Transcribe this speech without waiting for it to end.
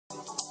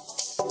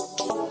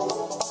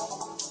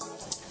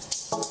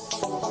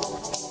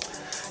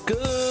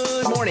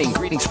Good morning.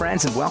 Greetings,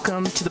 friends, and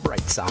welcome to The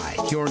Bright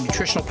Side, your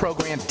nutritional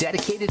program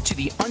dedicated to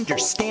the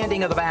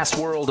understanding of the vast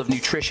world of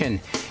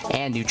nutrition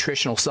and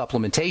nutritional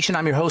supplementation.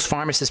 I'm your host,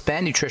 Pharmacist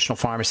Ben, nutritional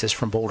pharmacist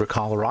from Boulder,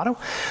 Colorado.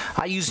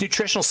 I use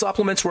nutritional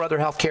supplements where other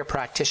healthcare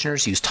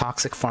practitioners use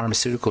toxic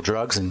pharmaceutical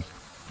drugs and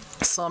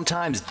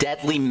sometimes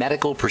deadly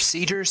medical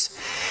procedures.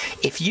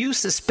 If you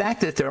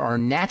suspect that there are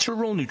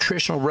natural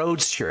nutritional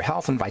roads to your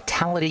health and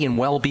vitality and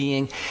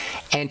well-being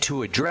and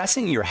to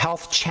addressing your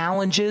health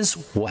challenges,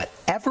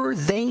 whatever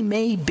they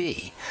may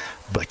be,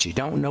 but you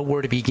don't know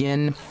where to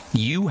begin,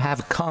 you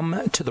have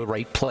come to the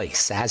right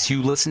place. As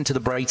you listen to The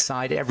Bright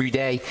Side every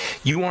day,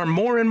 you are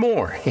more and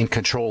more in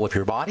control of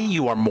your body.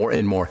 You are more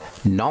and more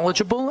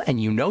knowledgeable,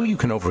 and you know you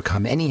can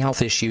overcome any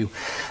health issue.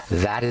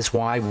 That is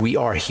why we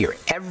are here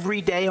every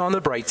day on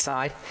The Bright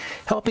Side,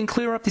 helping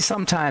clear up the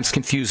sometimes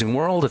confusing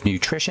world of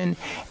nutrition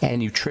and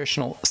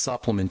nutritional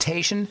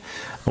supplementation.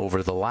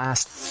 Over the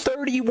last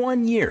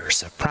 31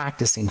 years of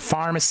practicing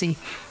pharmacy,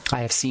 I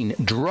have seen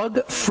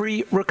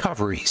drug-free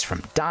recoveries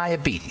from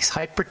diabetes,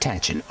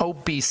 hypertension,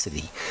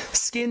 obesity,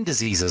 skin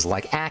diseases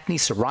like acne,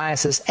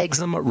 psoriasis,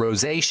 eczema,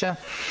 rosacea,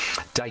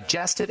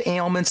 digestive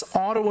ailments,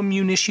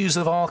 autoimmune issues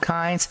of all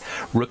kinds,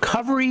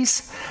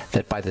 recoveries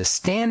that by the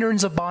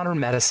standards of modern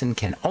medicine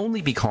can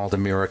only be called a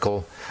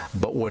miracle,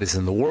 but what is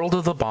in the world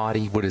of the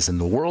body, what is in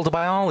the world of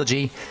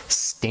biology,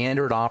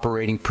 standard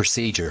operating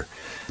procedure.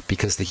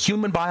 Because the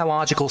human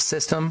biological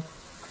system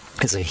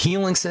is a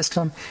healing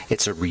system.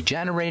 It's a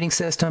regenerating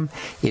system.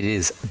 It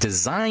is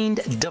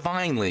designed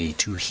divinely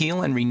to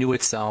heal and renew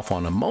itself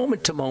on a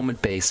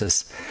moment-to-moment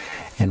basis.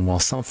 And while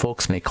some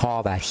folks may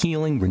call that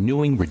healing,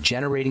 renewing,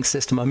 regenerating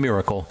system a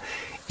miracle,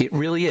 it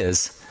really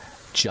is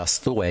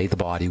just the way the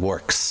body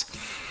works.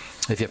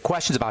 If you have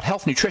questions about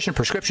health, nutrition,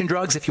 prescription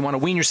drugs, if you want to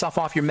wean yourself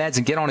off your meds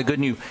and get on a good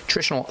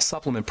nutritional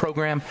supplement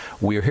program,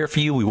 we are here for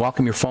you. We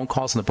welcome your phone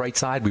calls on The Bright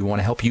Side. We want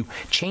to help you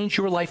change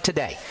your life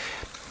today.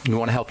 We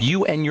want to help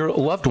you and your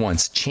loved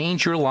ones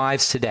change your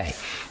lives today.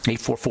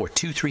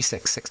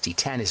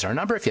 844-236-6010 is our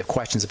number. If you have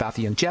questions about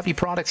the longevity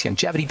products,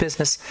 longevity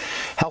business,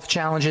 health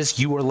challenges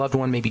you or a loved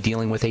one may be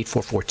dealing with,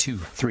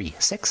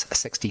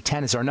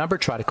 844-236-6010 is our number.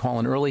 Try to call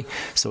in early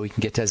so we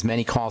can get to as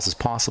many calls as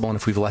possible. And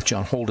if we've left you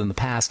on hold in the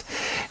past,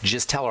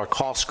 just tell our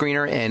call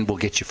screener and we'll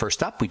get you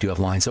first up. We do have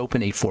lines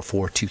open.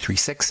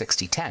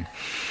 844-236-6010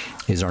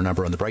 is our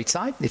number on The Bright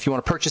Side. If you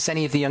want to purchase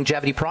any of the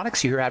longevity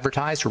products you hear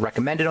advertised or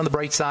recommended on The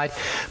Bright Side,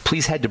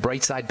 please head to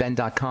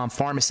brightsideben.com,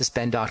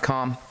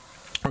 pharmacistben.com,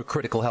 or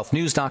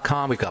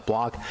criticalhealthnews.com. We've got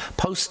blog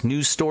posts,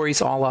 news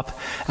stories all up,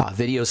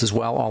 videos as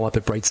well, all up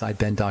at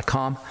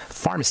brightsideben.com,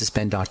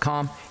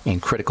 pharmacistben.com,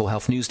 and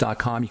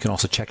criticalhealthnews.com. You can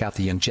also check out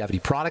the longevity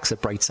products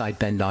at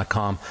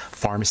brightsideben.com,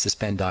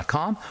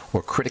 pharmacistben.com,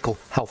 or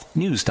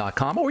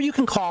criticalhealthnews.com, or you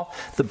can call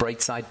the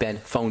Brightside Ben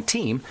phone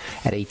team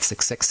at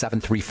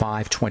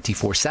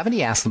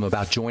 866-735-2470. Ask them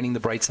about joining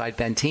the Brightside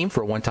Ben team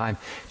for a one-time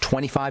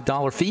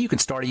 $25 fee. You can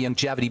start a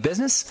longevity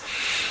business.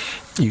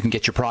 You can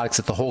get your products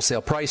at the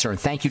wholesale price or earn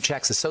thank you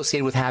checks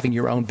associated with having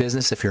your own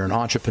business. If you're an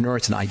entrepreneur,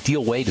 it's an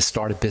ideal way to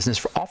start a business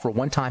for a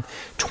one-time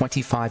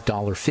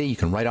 $25 fee. You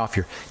can write off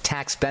your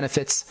tax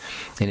benefits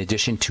in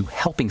addition to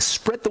helping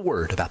spread the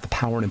word about the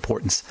power and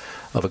importance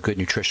of a good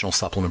nutritional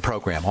supplement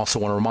program. Also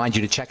want to remind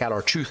you to check out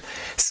our Truth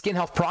Skin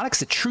Health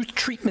products at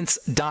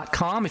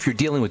truthtreatments.com if you're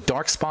dealing with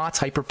dark spots,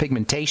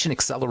 hyperpigmentation,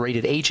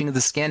 accelerated aging of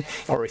the skin,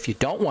 or if you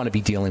don't want to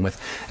be dealing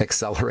with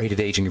accelerated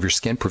aging of your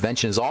skin.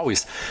 Prevention is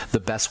always the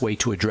best way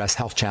to address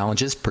health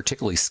challenges,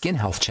 particularly skin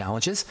health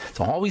challenges. It's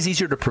always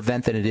easier to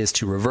prevent than it is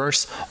to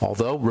reverse,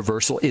 although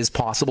reversal is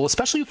possible,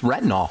 especially with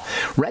retinol.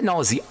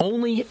 Retinol is the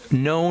only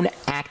known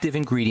active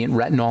ingredient,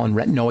 retinol and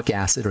retinoic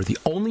acid are the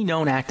only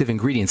known active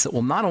ingredients that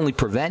will not only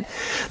prevent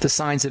the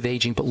signs of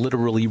aging, but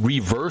literally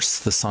reverse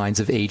the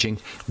signs of aging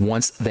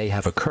once they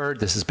have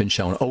occurred. This has been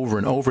shown over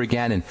and over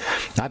again, and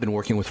I've been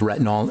working with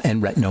retinol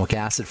and retinoic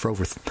acid for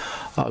since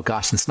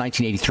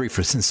 1983,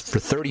 for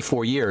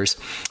 34 years.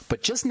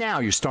 But just now,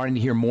 you're starting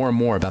to hear more and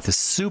more about this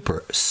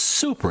super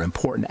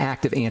important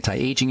active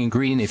anti-aging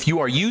ingredient. If you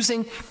are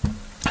using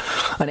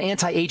an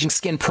anti-aging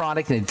skin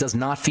product and it does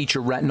not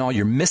feature retinol,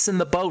 you're missing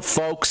the boat,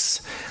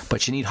 folks.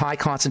 But you need high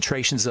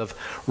concentrations of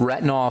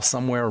retinol,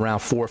 somewhere around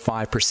 4 or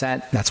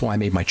 5%. That's why I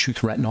made my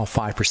Truth Retinol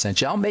 5%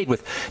 gel, made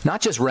with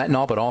not just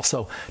retinol, but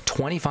also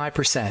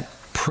 25%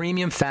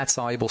 premium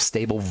fat-soluble,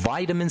 stable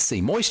vitamin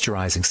C,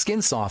 moisturizing,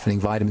 skin-softening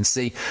vitamin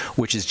C,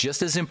 which is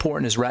just as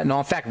important as retinol.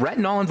 In fact,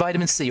 retinol and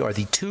vitamin C are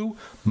the two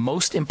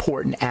most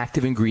important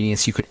active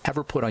ingredients you could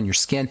ever put on your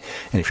skin.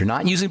 And if you're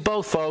not using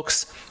both,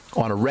 folks,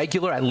 on a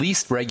regular, at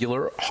least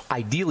regular,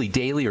 ideally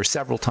daily or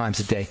several times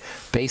a day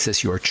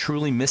basis, you are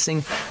truly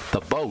missing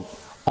the boat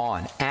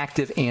on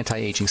active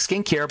anti-aging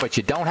skincare. But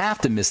you don't have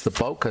to miss the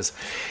boat, because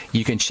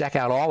you can check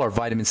out all our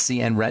vitamin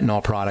C and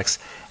retinol products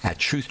at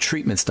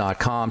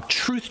truthtreatments.com,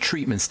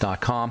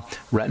 truthtreatments.com,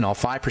 retinol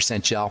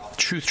 5% gel,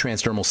 Truth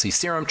Transdermal C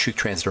Serum, Truth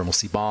Transdermal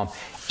C Balm,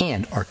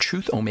 and our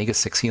Truth Omega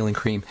 6 Healing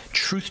Cream,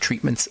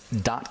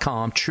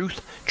 truthtreatments.com,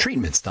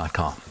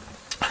 truthtreatments.com.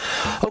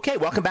 Okay,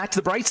 welcome back to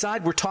the bright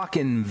side. We're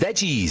talking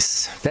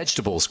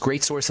vegetables,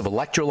 great source of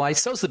electrolytes.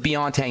 So is the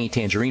Beyond Tangy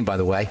Tangerine, by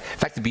the way. In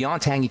fact, the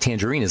Beyond Tangy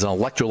Tangerine is an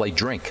electrolyte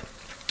drink.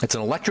 It's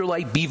an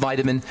electrolyte, B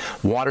vitamin,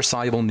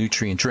 water-soluble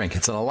nutrient drink.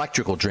 It's an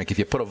electrical drink. If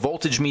you put a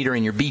voltage meter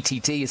in your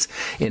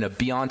BTTs in a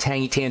Beyond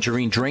Tangy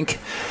Tangerine drink,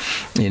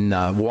 in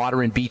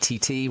water and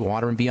BTT,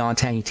 water and Beyond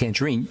Tangy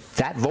Tangerine,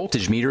 that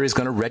voltage meter is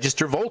going to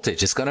register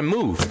voltage. It's going to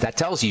move. That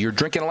tells you you're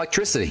drinking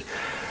electricity.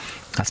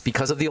 That's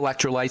because of the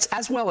electrolytes,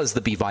 as well as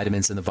the B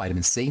vitamins and the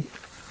vitamin C.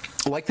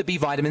 Like the B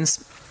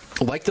vitamins,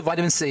 like the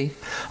vitamin C,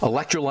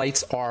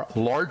 electrolytes are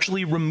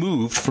largely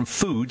removed from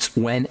foods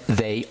when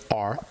they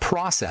are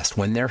processed,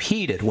 when they're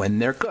heated, when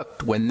they're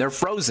cooked, when they're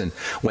frozen,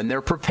 when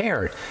they're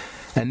prepared.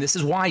 And this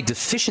is why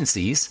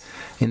deficiencies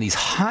in these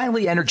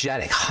highly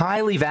energetic,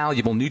 highly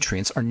valuable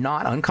nutrients are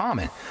not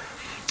uncommon.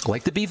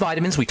 Like the B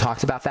vitamins, we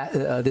talked about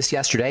this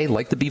yesterday.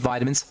 Like the B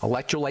vitamins,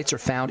 electrolytes are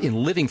found in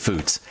living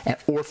foods,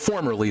 or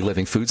formerly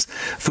living foods,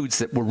 foods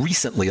that were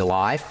recently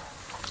alive.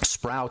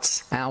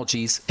 Sprouts,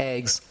 algae,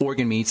 eggs,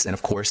 organ meats, and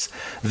of course,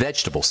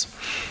 vegetables.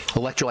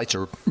 Electrolytes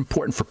are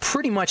important for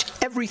pretty much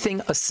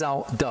everything a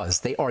cell does.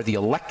 They are the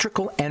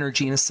electrical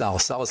energy in a cell. A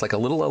cell is like a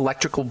little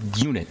electrical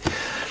unit.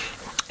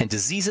 And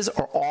diseases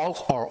are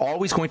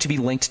always going to be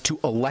linked to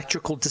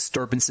electrical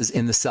disturbances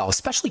in the cell,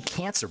 especially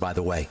cancer, by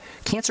the way.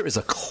 Cancer is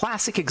a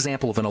classic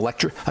example of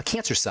a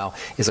cancer cell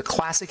is a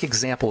classic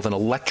example of an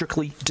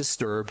electrically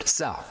disturbed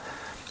cell.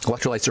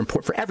 Electrolytes are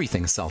important for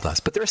everything a cell does,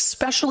 but they're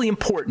especially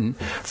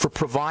important for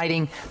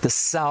providing the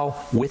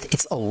cell with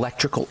its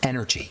electrical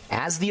energy.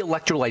 As the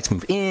electrolytes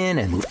move in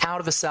and move out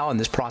of a cell, and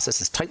this process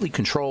is tightly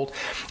controlled,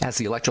 as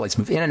the electrolytes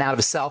move in and out of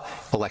a cell,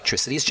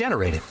 electricity is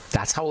generated.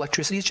 That's how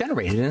electricity is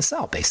generated in a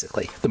cell,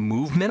 basically. The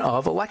movement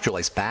of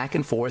electrolytes back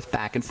and forth,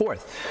 back and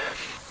forth.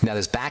 Now,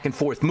 this back and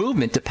forth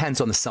movement depends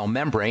on the cell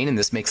membrane, and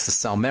this makes the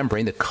cell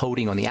membrane, the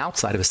coating on the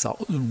outside of a cell,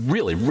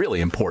 really,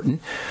 really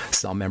important.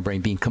 Cell membrane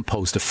being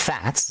composed of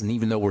fats, and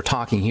even though we're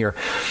talking here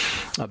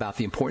about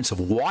the importance of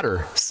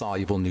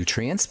water-soluble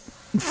nutrients,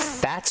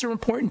 fats are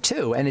important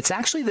too. And it's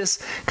actually this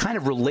kind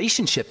of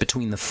relationship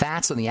between the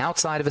fats on the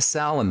outside of a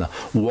cell and the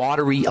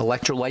watery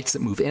electrolytes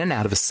that move in and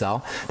out of a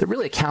cell that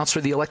really accounts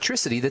for the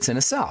electricity that's in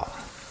a cell.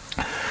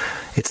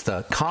 It's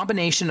the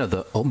combination of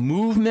the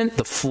movement,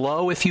 the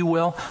flow, if you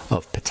will,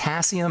 of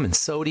potassium and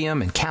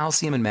sodium and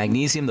calcium and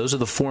magnesium. Those are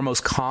the four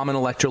most common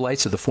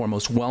electrolytes, or the four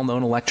most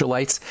well-known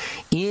electrolytes,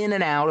 in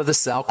and out of the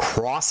cell,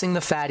 crossing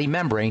the fatty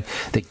membrane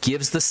that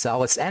gives the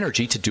cell its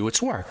energy to do its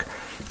work.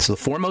 So the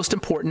four most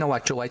important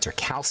electrolytes are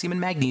calcium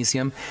and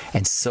magnesium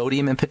and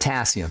sodium and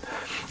potassium.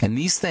 And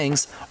these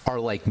things are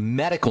like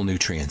medical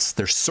nutrients.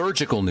 They're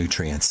surgical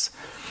nutrients.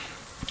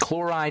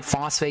 Chloride,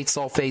 phosphate,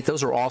 sulfate,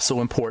 those are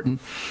also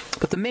important.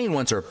 But the main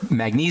ones are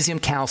magnesium,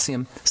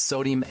 calcium,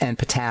 sodium, and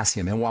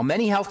potassium. And while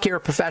many healthcare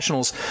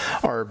professionals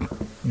are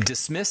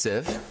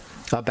dismissive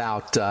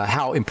about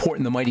how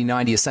important the Mighty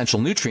 90 essential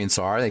nutrients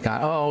are, they go,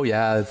 oh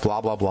yeah,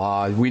 blah, blah,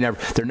 blah.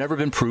 They're never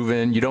been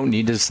proven. You don't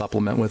need to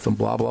supplement with them,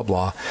 blah, blah,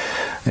 blah.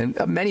 And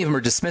many of them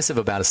are dismissive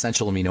about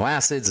essential amino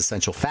acids,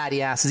 essential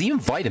fatty acids, even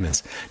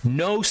vitamins.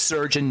 No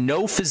surgeon,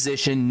 no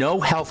physician,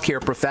 no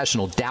healthcare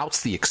professional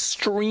doubts the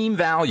extreme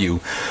value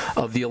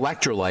of the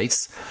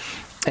electrolytes.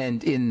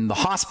 And in the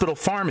hospital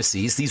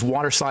pharmacies, these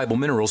water-soluble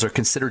minerals are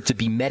considered to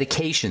be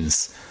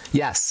medications.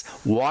 Yes,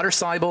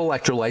 water-soluble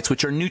electrolytes,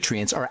 which are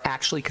nutrients, are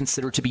actually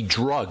considered to be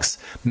drugs,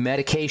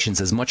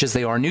 medications, as much as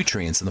they are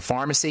nutrients. In the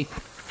pharmacy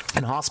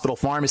and hospital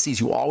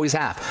pharmacies, you always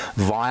have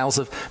vials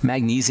of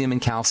magnesium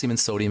and calcium and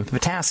sodium and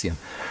potassium.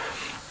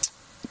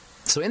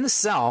 So in the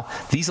cell,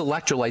 these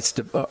electrolytes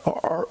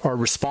are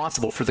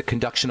responsible for the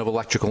conduction of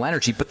electrical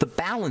energy, but the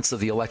balance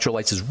of the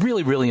electrolytes is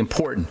really, really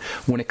important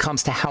when it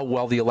comes to how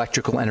well the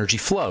electrical energy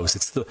flows.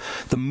 It's the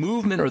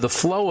movement or the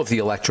flow of the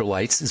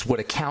electrolytes is what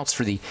accounts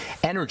for the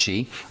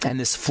energy, and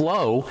this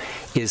flow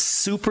is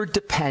super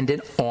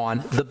dependent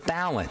on the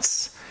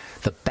balance.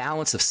 The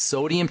balance of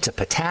sodium to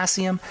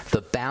potassium,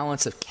 the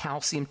balance of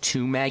calcium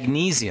to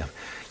magnesium.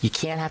 You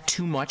can't have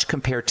too much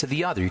compared to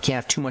the other. You can't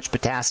have too much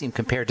potassium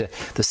compared to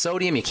the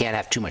sodium. You can't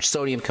have too much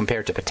sodium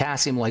compared to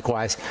potassium.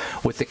 Likewise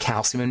with the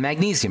calcium and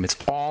magnesium. It's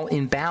all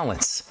in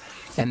balance.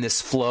 And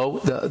this flow,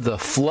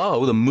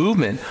 the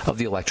movement of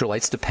the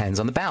electrolytes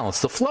depends on the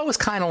balance. The flow is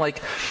kind of like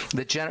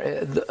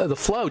the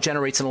flow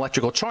generates an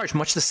electrical charge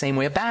much the same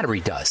way a battery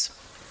does.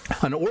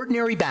 An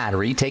ordinary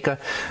battery, take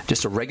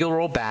just a regular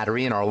old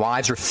battery, and our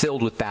lives are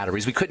filled with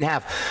batteries. We couldn't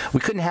have a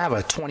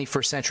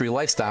 21st century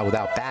lifestyle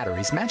without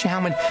batteries. Imagine how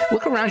many.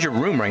 Look around your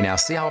room right now.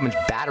 See how much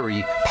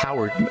battery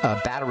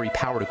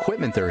powered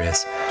equipment there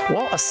is.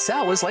 Well, a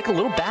cell is like a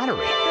little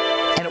battery,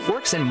 and it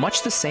works in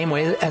much the same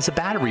way as a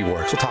battery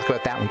works. We'll talk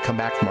about that when we come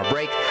back from our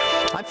break.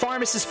 I'm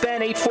Pharmacist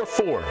Ben.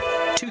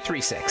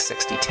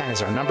 844-236-6010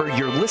 is our number.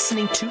 You're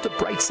listening to The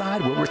Bright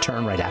Side. We'll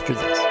return right after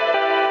this.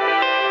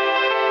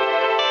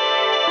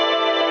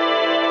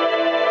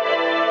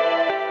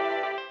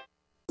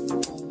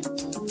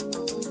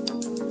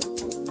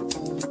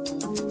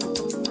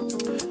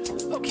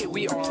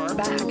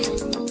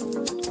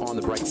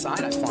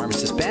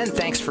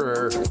 Thanks for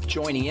for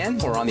joining in.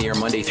 We're on the air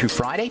Monday through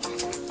Friday,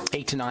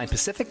 8 to 9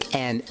 Pacific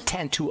and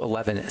 10 to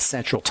 11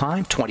 Central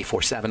Time,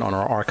 24/7 on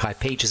our archive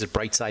pages at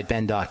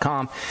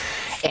brightsideben.com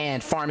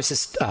and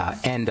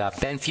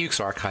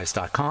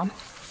benfuchsarchives.com.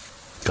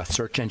 Got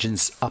search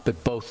engines up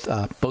at both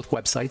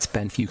websites,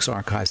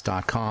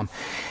 benfuchsarchives.com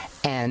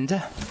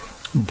and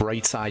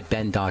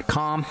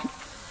brightsideben.com.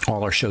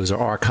 All our shows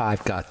are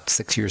archived, got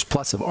 6 years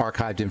plus of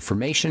archived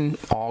information,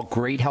 all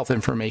great health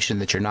information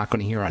that you're not going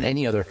to hear on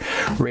any other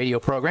radio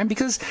program,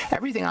 because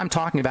everything I'm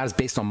talking about is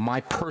based on my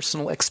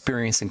personal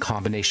experience in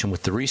combination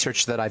with the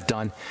research that I've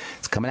done.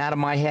 It's coming out of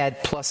my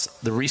head, plus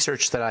the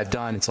research that I've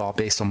done. It's all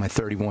based on my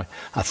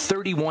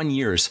 31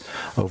 years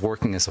of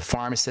working as a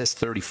pharmacist,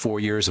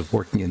 34 years of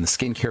working in the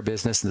skincare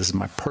business. And this is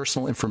my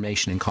personal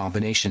information in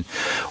combination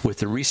with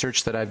the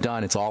research that I've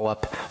done. It's all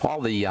up,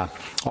 all the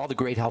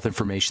great health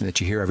information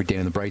that you hear every day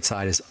on the Bright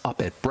Side is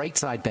up at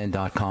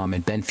brightsideben.com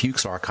and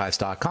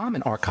benfuchsarchives.com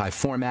in archive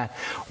format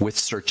with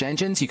search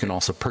engines. You can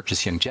also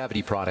purchase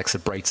longevity products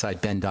at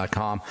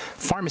brightsideben.com,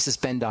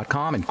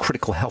 pharmacistben.com, and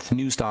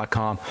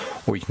criticalhealthnews.com,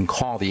 or you can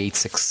call the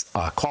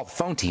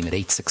phone team at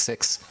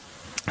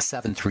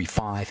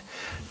 866-735-2470,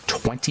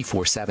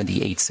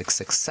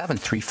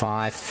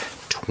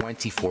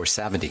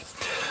 866-735-2470.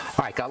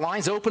 All right, got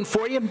lines open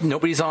for you.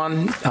 Nobody's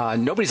on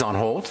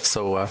hold,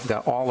 so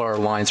all our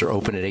lines are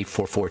open at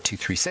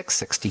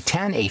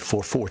 844-236-6010,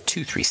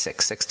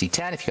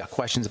 844-236-6010. If you got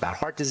questions about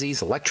heart disease,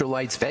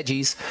 electrolytes,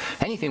 veggies,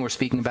 anything we're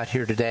speaking about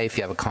here today, if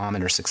you have a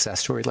comment or success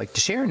story you'd like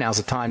to share, now's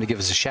the time to give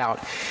us a shout,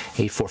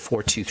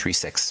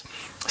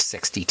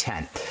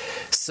 844-236-6010.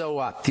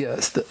 So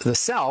the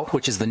cell,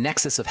 which is the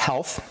nexus of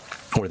health,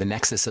 or the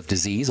nexus of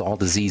disease, all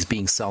disease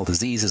being cell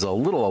disease, is a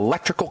little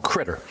electrical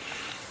critter.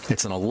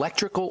 It's an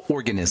electrical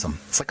organism.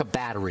 It's like a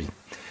battery.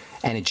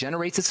 And it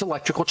generates its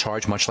electrical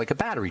charge much like a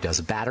battery does.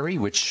 A battery,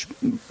 which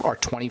our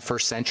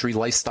 21st century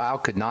lifestyle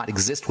could not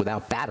exist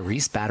without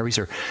batteries. Batteries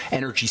are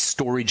energy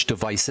storage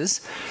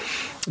devices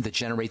that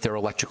generate their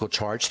electrical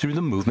charge through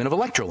the movement of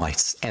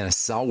electrolytes. And a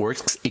cell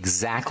works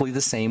exactly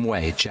the same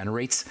way. It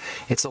generates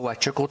its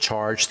electrical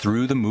charge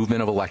through the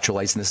movement of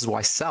electrolytes. And this is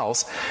why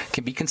cells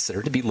can be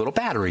considered to be little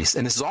batteries.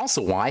 And this is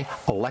also why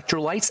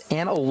electrolytes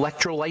and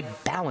electrolyte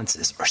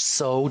balances are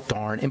so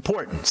darn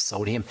important.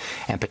 Sodium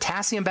and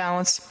potassium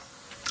balance,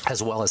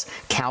 as well as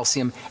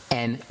calcium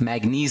and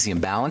magnesium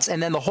balance.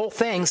 And then the whole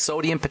thing,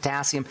 sodium,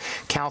 potassium,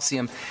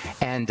 calcium,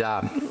 and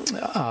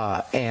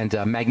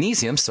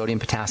magnesium, sodium,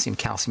 potassium,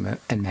 calcium,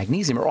 and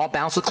magnesium are all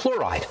balanced with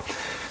chloride.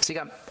 So you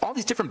got all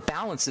these different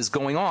balances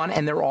going on,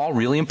 and they're all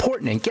really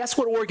important. And guess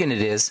what organ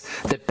it is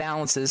that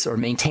balances or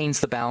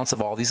maintains the balance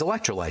of all these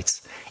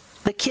electrolytes?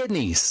 The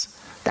kidneys.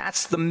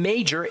 That's the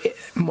major,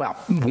 well,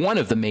 one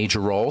of the major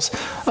roles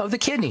of the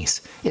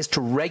kidneys is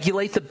to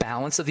regulate the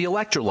balance of the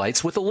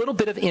electrolytes with a little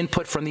bit of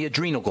input from the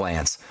adrenal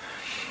glands.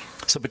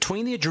 So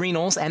between the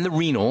adrenals and the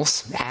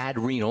renals,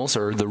 adrenals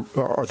are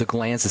the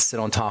glands that sit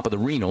on top of the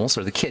renals,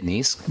 or the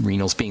kidneys,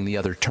 renals being the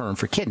other term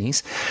for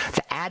kidneys,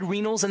 the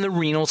adrenals and the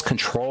renals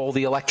control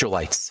the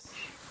electrolytes.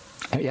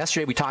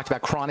 Yesterday we talked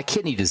about chronic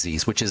kidney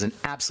disease, which is an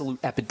absolute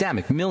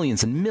epidemic.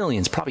 Millions and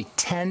millions, probably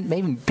 10,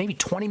 maybe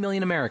 20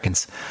 million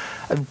Americans.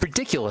 A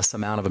ridiculous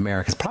amount of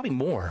Americans, probably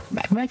more.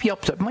 It might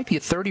be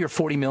 30 or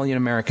 40 million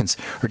Americans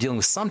are dealing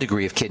with some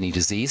degree of kidney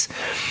disease.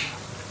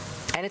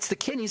 And it's the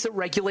kidneys that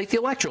regulate the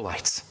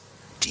electrolytes.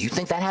 Do you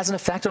think that has an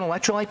effect on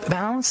electrolyte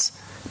balance?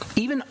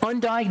 Even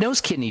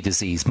undiagnosed kidney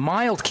disease,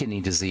 mild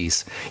kidney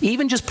disease,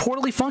 even just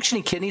poorly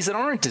functioning kidneys that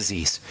aren't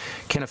diseased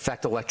can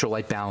affect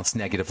electrolyte balance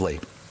negatively,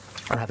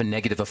 or have a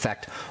negative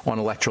effect on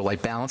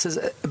electrolyte balances.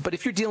 But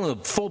if you're dealing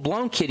with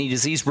full-blown kidney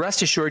disease,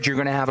 rest assured you're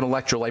going to have an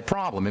electrolyte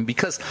problem. And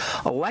because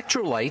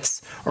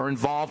electrolytes are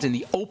involved in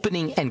the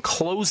opening and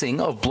closing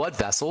of blood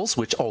vessels,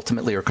 which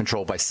ultimately are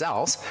controlled by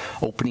cells,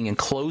 opening and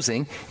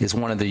closing is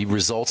one of the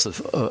results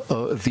of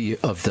the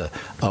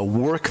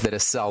work that a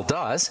cell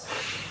does.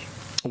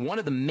 One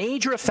of the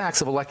major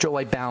effects of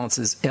electrolyte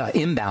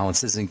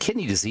imbalances in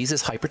kidney disease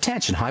is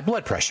hypertension, high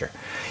blood pressure.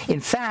 In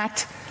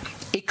fact,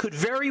 it could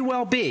very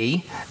well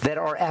be that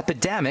our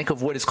epidemic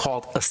of what is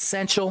called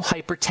essential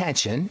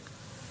hypertension,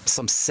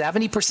 some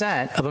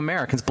 70% of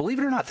Americans, believe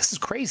it or not, this is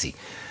crazy,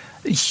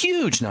 a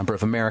huge number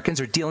of Americans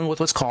are dealing with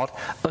what's called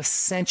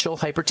essential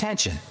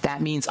hypertension.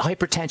 That means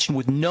hypertension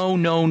with no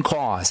known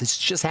cause. It's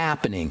just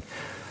happening.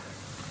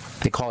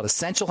 They call it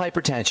essential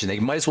hypertension.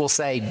 They might as well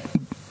say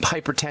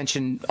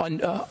hypertension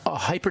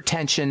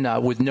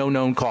with no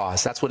known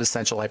cause. That's what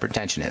essential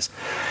hypertension is.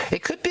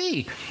 It could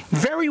be,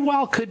 very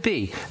well could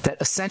be, that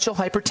essential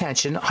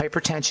hypertension,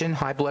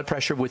 high blood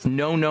pressure with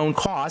no known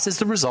cause is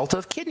the result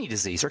of kidney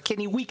disease or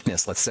kidney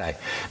weakness, let's say.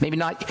 Maybe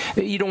not,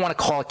 you don't want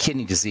to call it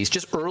kidney disease,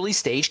 just early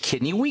stage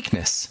kidney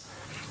weakness.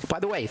 By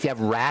the way, if you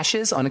have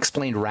rashes,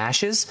 unexplained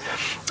rashes,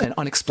 and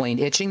unexplained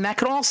itching, that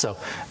could also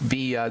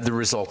be the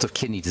result of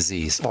kidney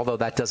disease, although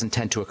that doesn't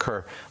tend to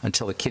occur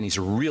until the kidneys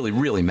are really,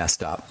 really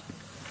messed up.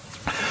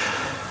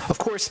 Of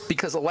course,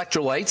 because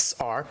electrolytes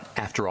are,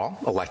 after all,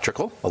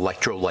 electrical.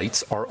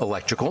 Electrolytes are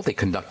electrical. They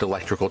conduct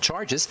electrical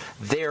charges.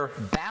 Their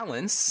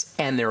balance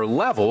and their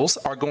levels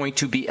are going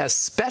to be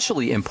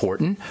especially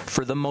important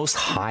for the most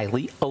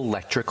highly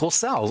electrical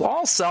cells.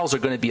 All cells are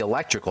going to be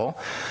electrical,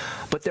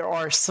 but there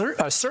are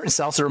certain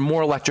cells that are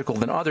more electrical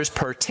than others,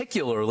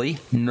 particularly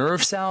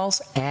nerve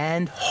cells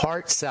and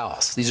heart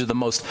cells. These are the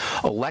most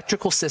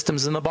electrical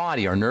systems in the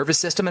body, our nervous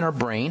system and our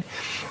brain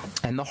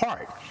and the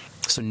heart.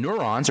 So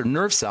neurons or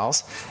nerve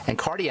cells and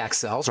cardiac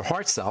cells or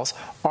heart cells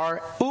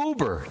are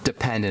uber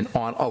dependent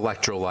on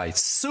electrolytes,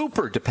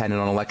 super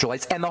dependent on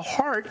electrolytes, and the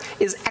heart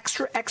is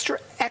extra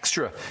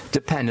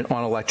dependent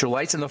on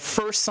electrolytes. And the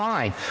first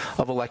sign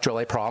of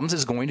electrolyte problems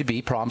is going to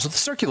be problems with the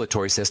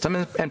circulatory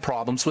system and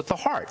problems with the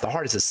heart. The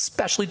heart is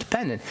especially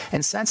dependent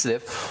and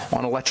sensitive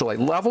on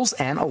electrolyte levels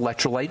and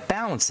electrolyte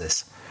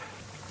balances.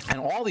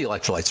 And all the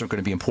electrolytes are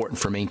going to be important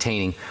for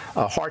maintaining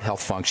heart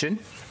health function.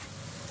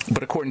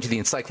 But according to the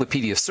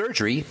Encyclopedia of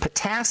Surgery,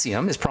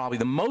 potassium is probably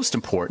the most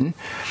important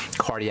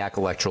cardiac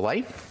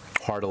electrolyte,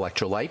 heart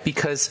electrolyte,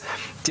 because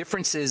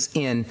differences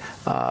in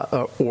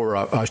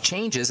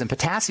changes in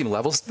potassium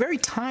levels, very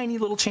tiny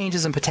little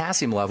changes in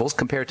potassium levels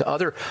compared to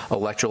other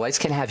electrolytes,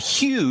 can have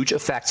huge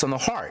effects on the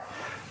heart,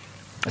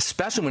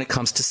 especially when it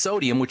comes to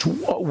sodium, which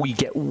we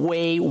get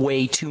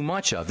way too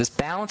much of. This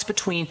balance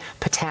between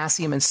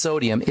potassium and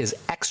sodium is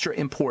extra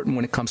important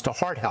when it comes to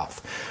heart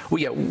health.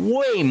 We get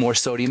way more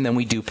sodium than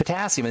we do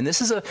potassium, and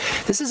this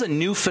is a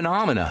new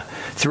phenomena.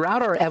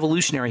 Throughout our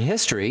evolutionary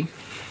history,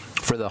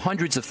 for the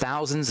hundreds of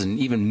thousands and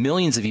even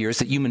millions of years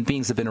that human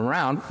beings have been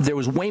around, there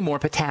was way more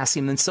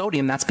potassium than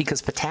sodium. That's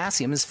because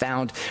potassium is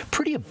found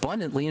pretty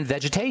abundantly in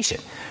vegetation,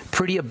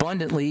 pretty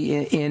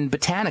abundantly in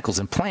botanicals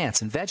and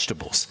plants and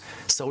vegetables.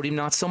 Sodium,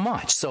 not so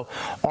much. So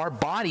our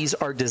bodies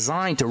are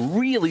designed to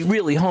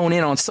really hone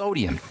in on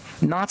sodium,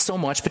 not so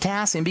much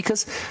potassium,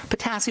 because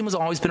potassium has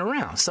always been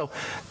around. So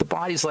the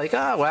body's like,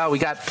 oh, well, we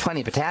got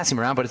plenty of potassium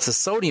around, but it's the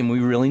sodium we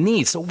really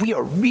need. So we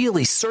are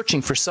really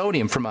searching for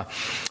sodium from a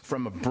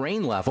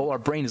brain level. Our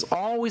brain is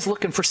always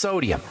looking for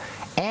sodium.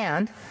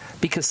 And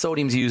because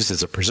sodium is used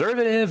as a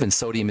preservative, and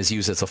sodium is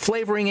used as a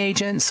flavoring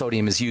agent, and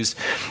sodium is used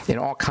in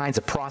all kinds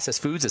of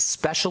processed foods,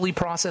 especially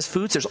processed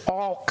foods, there's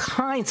all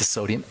kinds of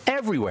sodium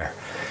everywhere.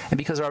 And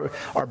because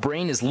our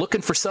brain is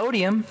looking for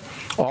sodium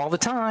all the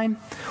time,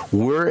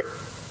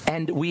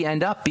 we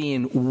end up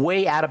being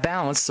way out of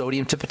balance,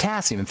 sodium to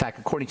potassium. In fact,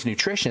 according to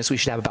nutritionists, we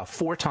should have about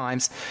 4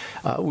 times,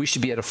 we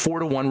should be at a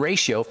 4-to-1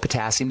 ratio of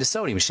potassium to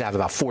sodium. We should have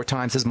about 4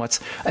 times as much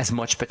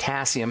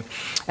potassium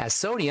as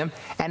sodium.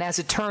 And as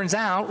it turns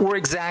out, we're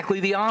exactly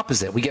the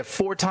opposite. We get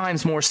 4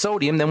 times more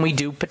sodium than we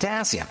do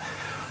potassium.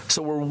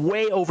 So we're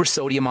way over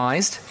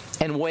sodiumized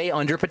and way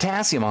under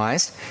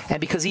potassiumized. And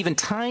because even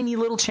tiny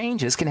little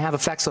changes can have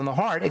effects on the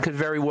heart, it could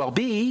very well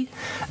be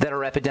that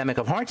our epidemic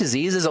of heart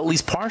disease is at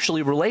least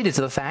partially related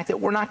to the fact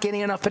that we're not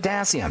getting enough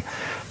potassium,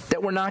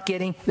 that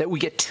we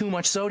get too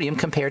much sodium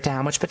compared to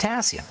how much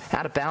potassium.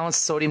 Out of balance,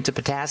 sodium to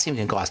potassium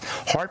can cause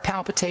heart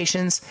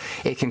palpitations,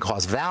 it can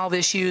cause valve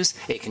issues,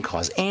 it can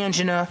cause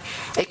angina,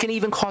 it can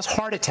even cause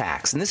heart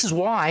attacks. And this is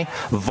why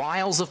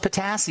vials of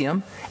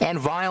potassium and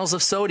vials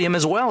of sodium,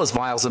 as well as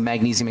vials of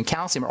magnesium and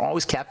calcium, are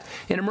always kept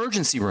in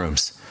emergency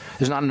rooms.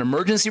 There's not an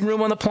emergency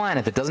room on the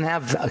planet that doesn't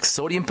have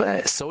sodium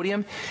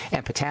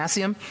and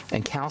potassium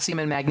and calcium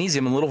and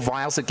magnesium in little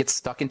vials that get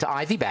stuck into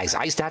IV bags.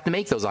 I used to have to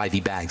make those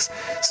IV bags,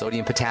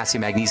 sodium, potassium,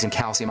 magnesium,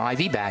 calcium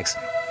IV bags.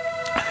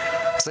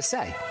 As I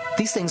say,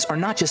 these things are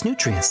not just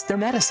nutrients, they're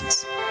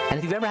medicines. And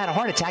if you've ever had a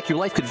heart attack, your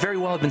life could very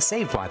well have been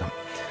saved by them.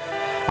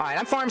 All right,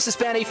 I'm Pharmacist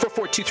Ben.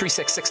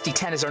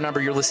 844-236-6010 is our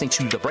number. You're listening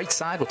to The Bright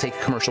Side. We'll take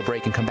a commercial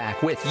break and come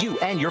back with you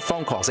and your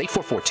phone calls.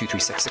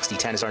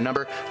 844-236-6010 is our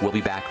number. We'll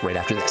be back right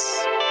after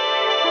this.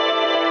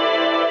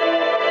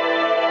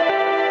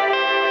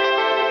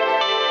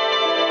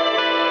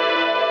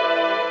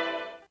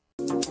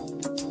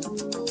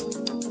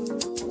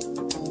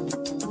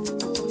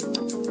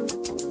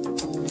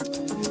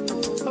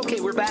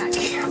 We're back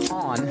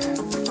on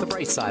The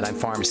Bright Side. I'm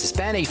Pharmacist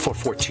Ben.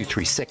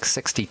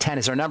 844-236-6010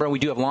 is our number. And we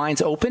do have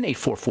lines open,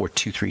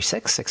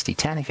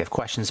 844-236-6010. If you have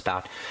questions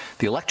about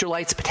the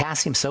electrolytes,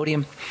 potassium,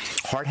 sodium,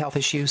 heart health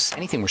issues,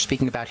 anything we're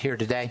speaking about here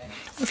today,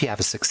 or if you have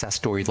a success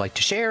story you'd like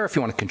to share, if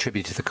you want to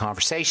contribute to the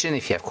conversation,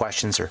 if you have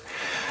questions or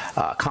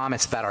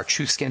comments about our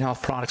True Skin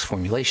Health products,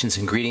 formulations,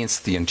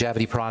 ingredients, the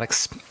longevity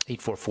products,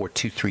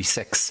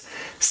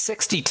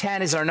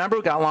 844-236-6010 is our number.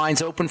 We've got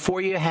lines open for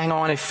you. Hang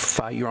on if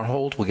you're on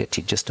hold. We'll get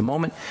to you in just a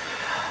moment.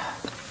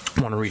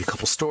 I want to read a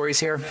couple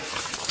stories here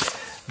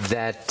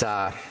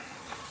a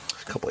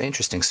couple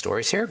interesting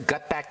stories here.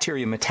 Gut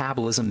bacteria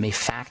metabolism may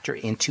factor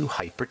into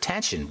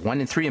hypertension.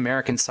 1 in 3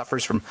 Americans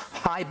suffers from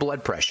high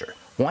blood pressure.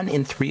 1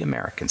 in 3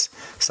 Americans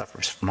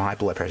suffers from high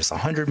blood pressure. It's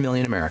 100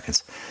 million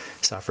Americans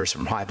suffers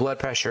from high blood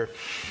pressure.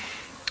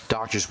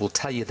 Doctors will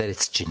tell you that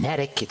it's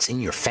genetic, it's in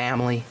your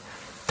family.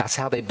 That's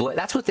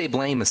what they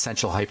blame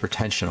essential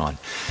hypertension on.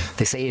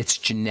 They say it's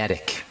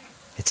genetic,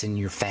 it's in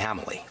your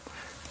family.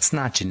 It's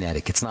not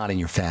genetic. It's not in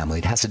your family.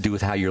 It has to do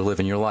with how you're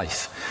living your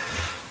life.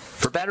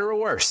 For better or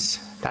worse.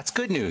 That's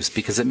good news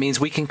because it means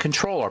we can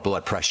control our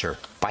blood pressure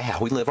by how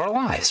we live our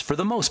lives for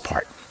the most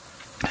part.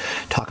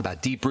 Talk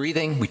about deep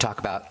breathing. We talk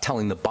about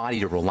telling the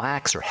body to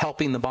relax or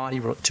helping the body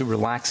to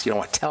relax. You don't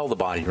want to tell the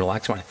body to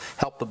relax. You want to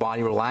help the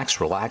body relax.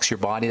 Relax your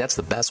body. That's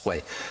the best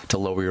way to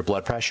lower your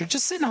blood pressure.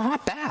 Just sit in a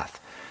hot bath.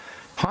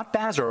 Hot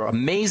baths are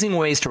amazing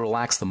ways to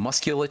relax the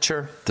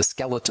musculature, the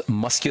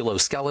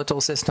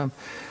musculoskeletal system,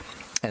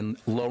 and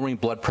lowering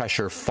blood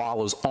pressure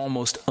follows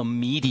almost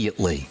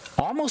immediately.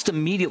 Almost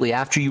immediately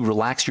after you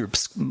relax your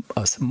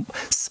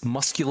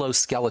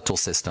musculoskeletal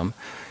system,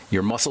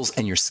 your muscles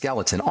and your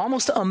skeleton,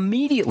 almost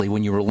immediately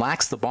when you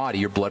relax the body,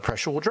 your blood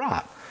pressure will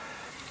drop.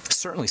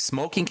 Certainly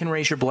smoking can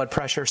raise your blood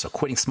pressure, so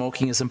quitting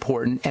smoking is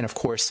important. And of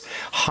course,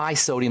 high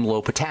sodium,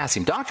 low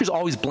potassium. Doctors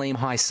always blame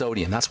high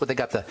sodium. That's what they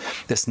got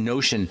this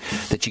notion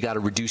that you got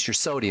to reduce your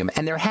sodium.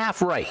 And they're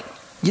half right.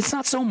 It's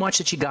not so much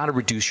that you got to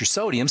reduce your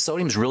sodium.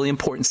 Sodium is really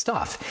important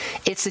stuff.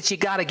 It's that you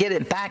got to get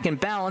it back in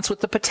balance with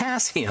the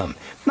potassium.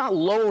 Not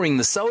lowering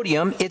the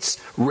sodium,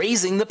 it's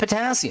raising the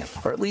potassium,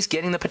 or at least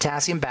getting the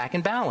potassium back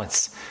in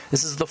balance.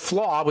 This is the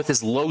flaw with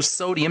this low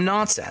sodium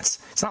nonsense.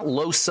 It's not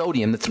low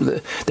sodium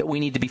that we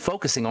need to be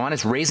focusing on.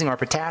 It's raising our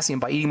potassium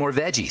by eating more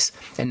veggies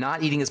and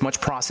not eating as much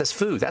processed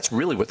food. That's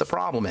really what the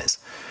problem is.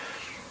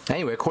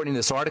 Anyway, according to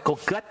this article,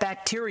 gut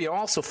bacteria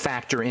also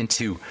factor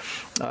into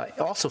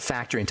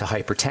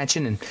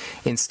hypertension. And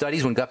in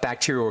studies, when gut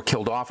bacteria were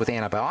killed off with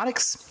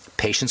antibiotics,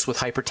 patients with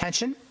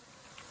hypertension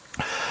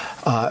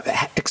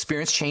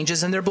experienced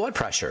changes in their blood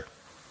pressure.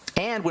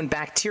 And when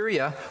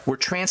bacteria were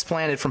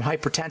transplanted from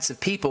hypertensive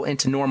people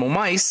into normal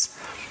mice,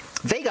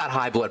 they got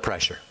high blood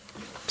pressure.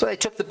 So they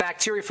took the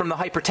bacteria from the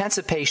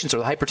hypertensive patients or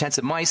the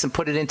hypertensive mice and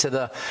put it into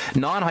the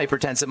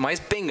non-hypertensive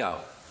mice. Bingo.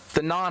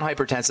 The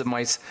non-hypertensive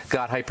mice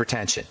got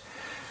hypertension.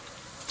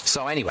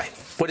 So anyway,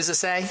 what does it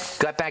say?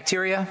 Gut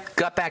bacteria?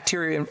 Gut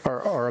bacteria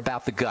are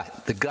about the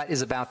gut. The gut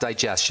is about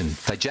digestion.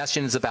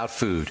 Digestion is about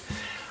food.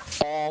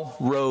 All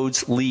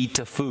roads lead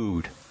to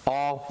food.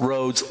 All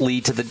roads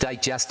lead to the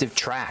digestive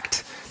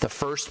tract, the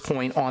first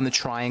point on the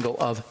triangle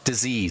of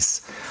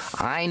disease.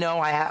 I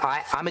know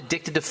I'm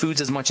addicted to foods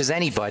as much as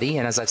anybody,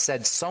 and as I've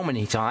said so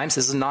many times,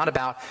 this is not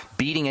about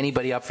beating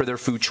anybody up for their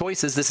food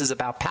choices. This is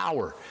about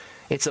power.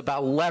 It's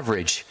about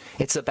leverage.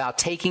 It's about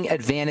taking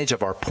advantage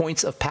of our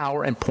points of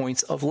power and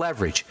points of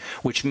leverage,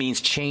 which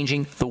means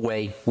changing the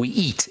way we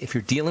eat. If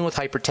you're dealing with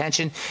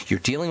hypertension,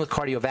 you're dealing with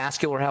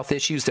cardiovascular health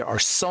issues, there are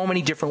so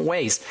many different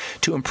ways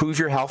to improve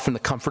your health from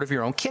the comfort of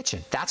your own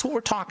kitchen. That's what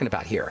we're talking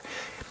about here.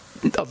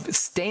 Of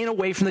staying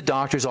away from the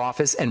doctor's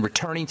office and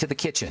returning to the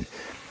kitchen,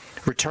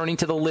 returning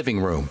to the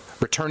living room,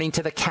 returning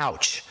to the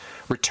couch,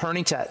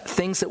 returning to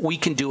things that we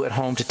can do at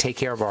home to take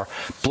care of our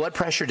blood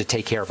pressure, to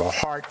take care of our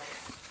heart,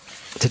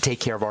 to take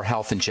care of our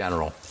health in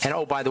general. And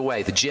oh, by the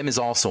way, the gym is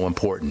also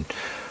important.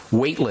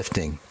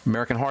 Weightlifting.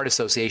 American Heart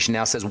Association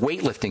now says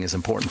weightlifting is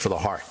important for the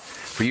heart.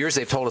 For years,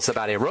 they've told us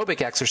about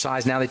aerobic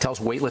exercise. Now they tell us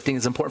weightlifting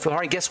is important for the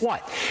heart. And guess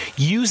what?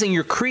 Using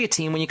your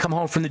creatine when you come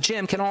home from the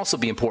gym can also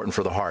be important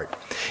for the heart.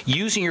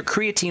 Using your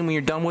creatine when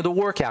you're done with a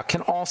workout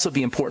can also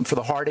be important for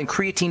the heart. And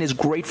creatine is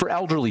great for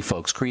elderly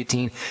folks.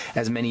 Creatine,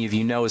 as many of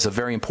you know, is a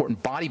very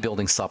important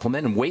bodybuilding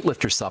supplement and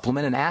weightlifter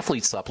supplement and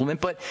athlete supplement.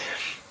 But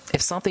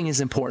if something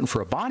is important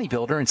for a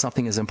bodybuilder and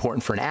something is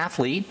important for an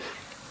athlete,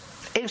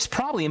 it's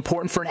probably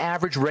important for an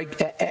average,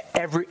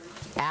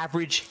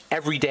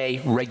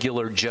 everyday,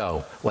 regular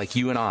Joe like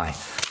you and I,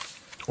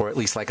 or at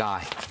least like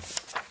I.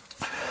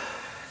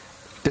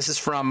 This is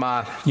from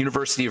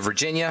University of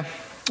Virginia.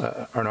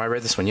 I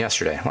read this one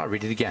yesterday. I'll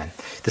read it again.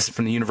 This is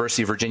from the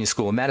University of Virginia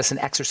School of Medicine.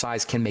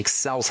 Exercise can make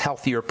cells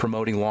healthier,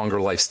 promoting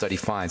longer life, study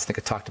finds. I think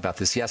I talked about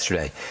this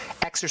yesterday.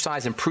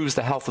 Exercise improves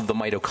the health of the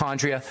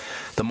mitochondria.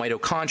 The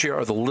mitochondria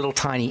are the little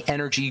tiny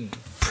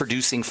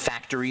energy-producing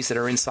factories that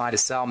are inside a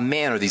cell.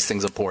 Man, are these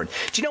things important.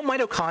 Do you know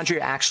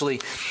mitochondria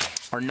actually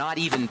are not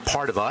even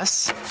part of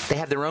us? They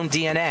have their own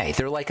DNA.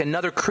 They're like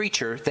another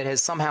creature that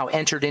has somehow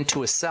entered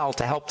into a cell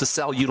to help the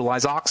cell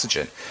utilize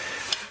oxygen.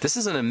 This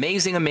is an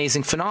amazing,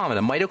 amazing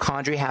phenomenon.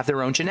 Mitochondria have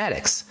their own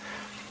genetics.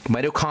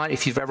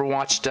 If you've ever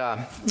watched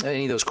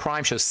any of those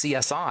crime shows,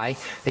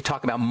 CSI, they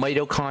talk about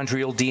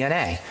mitochondrial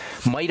DNA.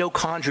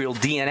 Mitochondrial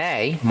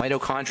DNA,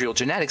 mitochondrial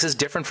genetics, is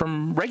different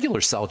from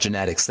regular cell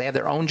genetics. They have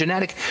their own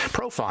genetic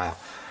profile.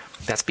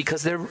 That's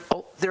because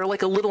they're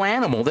like a little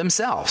animal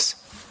themselves.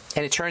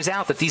 And it turns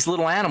out that these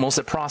little animals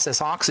that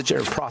process oxygen,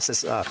 or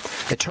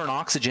that turn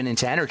oxygen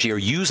into energy or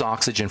use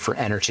oxygen for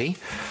energy,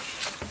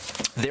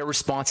 they're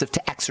responsive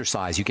to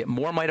exercise. You get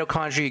more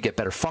mitochondria, you get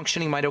better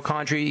functioning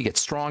mitochondria, you get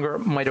stronger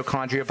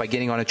mitochondria by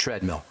getting on a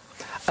treadmill.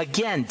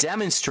 Again,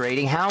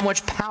 demonstrating how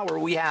much power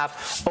we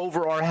have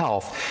over our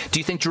health. Do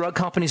you think drug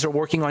companies are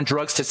working on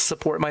drugs to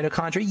support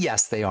mitochondria?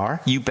 Yes, they are.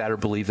 You better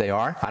believe they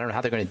are. I don't know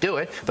how they're going to do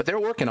it, but they're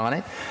working on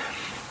it.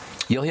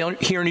 You'll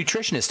hear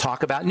nutritionists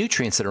talk about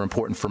nutrients that are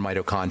important for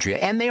mitochondria,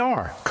 and they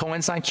are.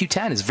 Coenzyme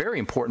Q10 is very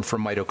important for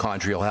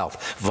mitochondrial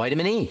health.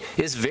 Vitamin E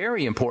is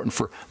very important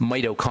for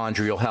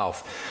mitochondrial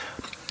health.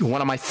 One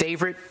of my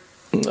favorite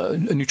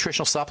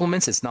nutritional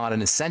supplements. It's not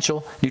an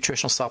essential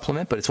nutritional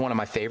supplement, but it's one of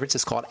my favorites.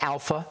 It's called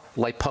alpha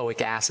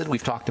lipoic acid.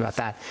 We've talked about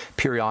that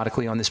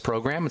periodically on this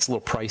program. It's a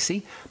little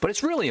pricey, but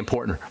it's really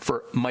important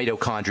for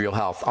mitochondrial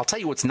health. I'll tell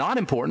you what's not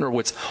important, or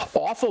what's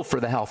awful for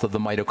the health of the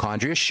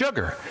mitochondria: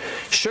 sugar.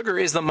 Sugar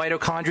is the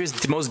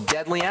mitochondria's most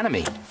deadly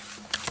enemy.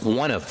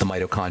 One of the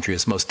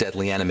mitochondria's most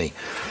deadly enemy.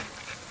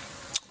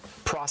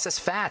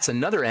 Processed fats,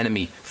 another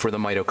enemy for the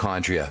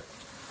mitochondria.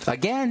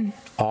 Again,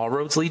 all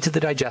roads lead to the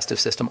digestive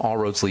system. All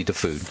roads lead to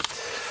food.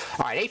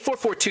 All right,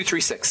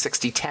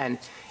 844-236-6010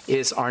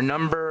 is our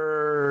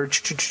number. I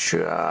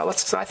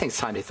think it's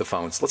time to hit the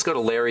phones. Let's go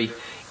to Larry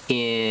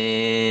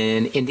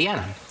in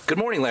Indiana. Good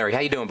morning, Larry.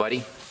 How you doing,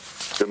 buddy?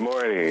 Good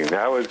morning.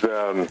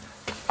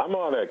 I'm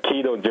on a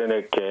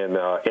ketogenic and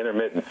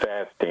intermittent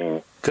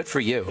fasting. Good for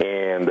you.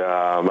 And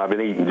I've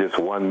been eating just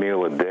one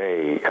meal a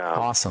day.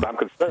 Awesome. I'm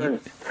concerned.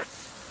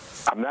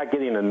 I'm not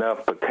getting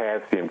enough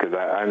potassium, because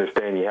I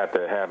understand you have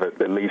to have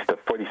at least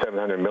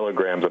 4,700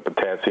 milligrams of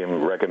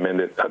potassium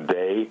recommended a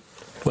day.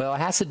 Well, it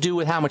has to do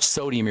with how much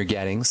sodium you're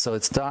getting. So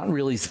it's not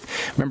really,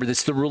 remember,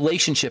 this the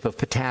relationship of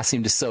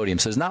potassium to sodium.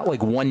 So it's not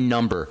like one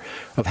number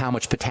of how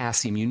much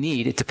potassium you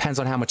need. It depends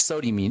on how much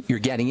sodium you're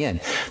getting in.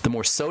 The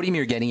more sodium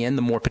you're getting in,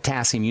 the more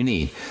potassium you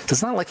need. So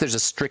it's not like there's a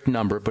strict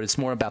number, but it's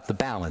more about the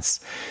balance.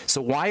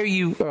 So why are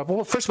you,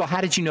 well, first of all,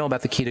 how did you know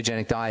about the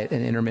ketogenic diet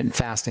and intermittent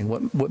fasting?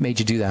 What made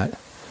you do that?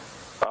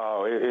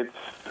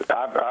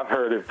 I've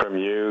heard it from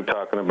you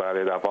talking about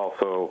it.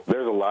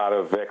 There's a lot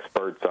of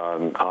experts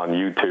on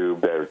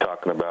YouTube that are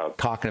talking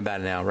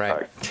about it now,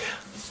 right?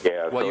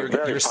 Yeah. Well,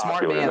 so you're a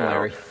smart man, now.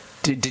 Larry.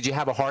 Did you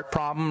have a heart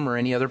problem or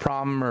any other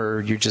problem,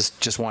 or you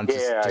just wanted to?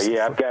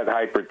 Yeah, I've got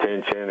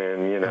hypertension,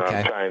 and Okay.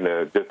 I'm trying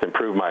to just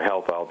improve my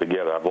health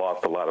altogether. I've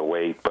lost a lot of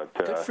weight, but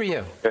Good for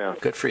you. Yeah.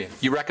 Good for you.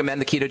 You recommend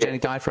the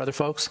ketogenic diet for other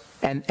folks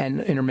and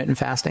intermittent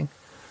fasting?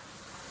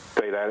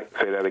 Say that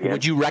again.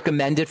 Would you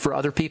recommend it for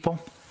other people?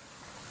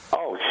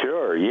 Oh,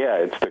 sure. Yeah,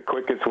 it's the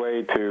quickest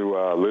way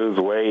to lose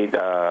weight.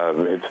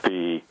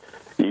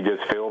 You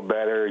just feel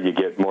better. You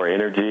get more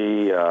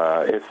energy.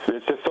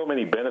 It's just so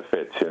many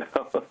benefits, you know.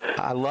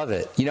 I love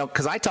it. You know,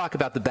 because I talk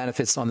about the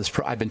benefits on this.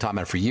 I've been talking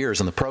about it for years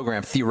on the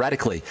program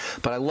theoretically,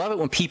 but I love it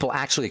when people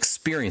actually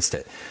experienced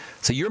it.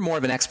 So you're more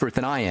of an expert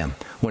than I am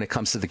when it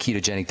comes to the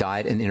ketogenic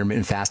diet and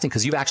intermittent fasting,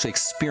 because you've actually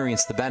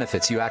experienced the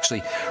benefits. You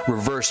actually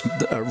reverse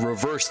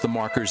the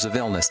markers of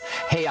illness.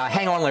 Hey,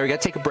 hang on, Larry.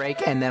 Got to take a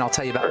break, and then we'll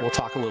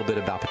talk a little bit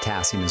about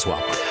potassium as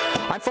well.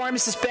 I'm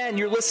Pharmacist Ben.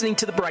 You're listening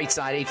to The Bright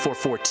Side.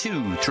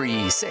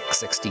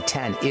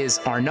 844-236-6010 is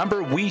our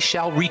number. We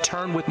shall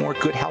return with more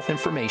good health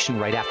information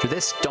right after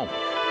this. Don't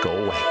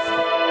go away.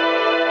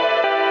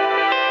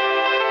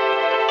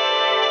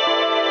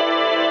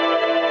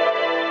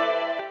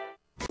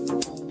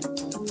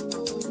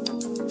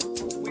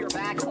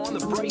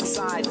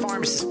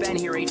 Pharmacist Ben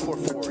here,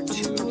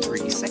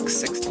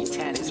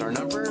 844-236-6010 is our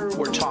number.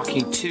 We're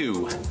talking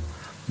to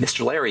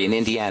Mr. Larry in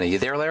Indiana. You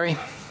there, Larry?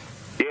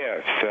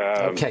 Yes.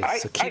 Okay,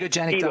 so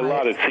ketogenic I eat diet. a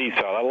lot of sea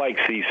salt. I like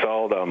sea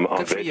salt on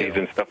veggies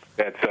and stuff like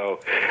that. So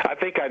I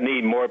think I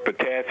need more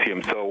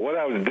potassium. So what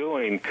I was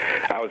doing,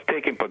 I was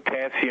taking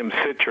potassium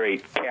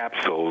citrate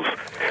capsules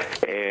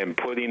and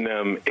putting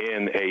them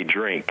in a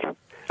drink.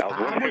 I was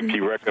wondering if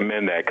you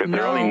recommend that, because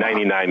they're only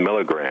 99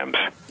 milligrams.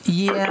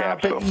 Yeah,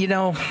 but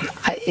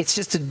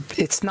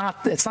it's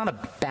not a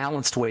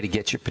balanced way to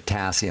get your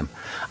potassium.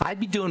 I'd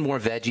be doing more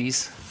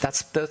veggies.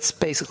 That's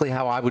basically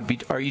how I would be.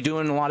 Are you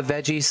doing a lot of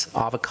veggies?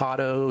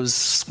 Avocados,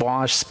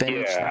 squash,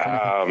 spinach?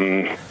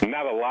 Yeah,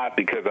 not a lot,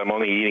 because I'm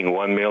only eating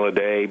one meal a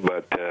day,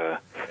 but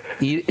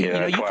you that's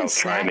why I can was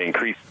trying to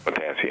increase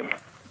potassium.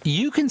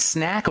 You can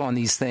snack on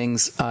these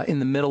things in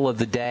the middle of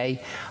the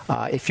day.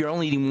 If you're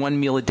only eating one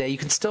meal a day, you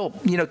can still,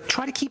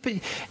 try to keep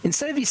it.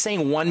 Instead of you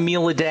saying one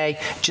meal a day,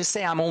 just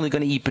say I'm only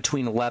going to eat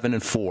between 11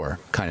 and 4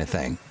 kind of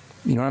thing.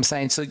 You know what I'm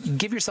saying? So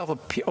give yourself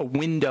a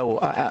window,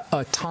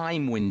 a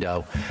time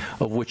window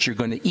of which you're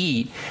going to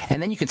eat,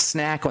 and then you can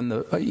snack on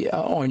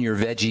your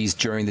veggies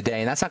during the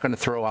day, and that's not going to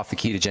throw off the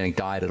ketogenic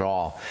diet at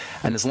all.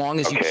 And as long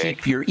as you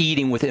keep your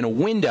eating within a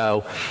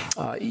window,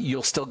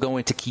 you'll still go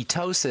into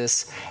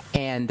ketosis.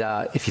 And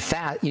if you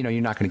fast, you're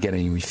not going to get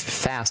any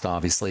fast,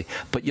 obviously,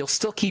 but you'll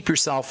still keep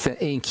yourself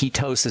in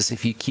ketosis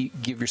if you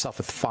give yourself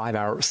a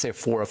 5-hour, say a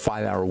 4 or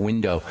 5 hour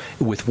window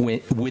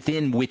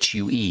within which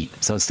you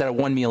eat. So instead of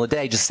one meal a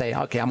day, just say,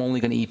 okay, I'm only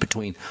going to eat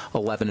between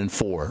 11 and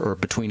 4 or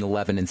between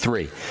 11 and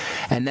 3.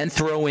 And then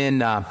throw in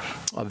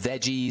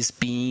veggies,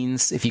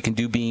 beans. If you can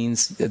do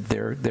beans,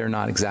 they're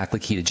not exactly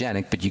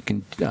ketogenic, but you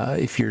can,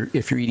 if you're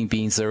eating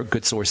beans, they're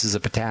good sources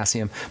of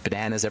potassium.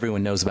 Bananas,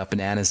 everyone knows about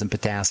bananas and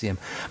potassium.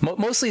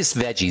 Mostly it's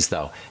veggies,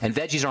 though, and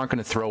veggies aren't going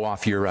to throw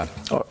off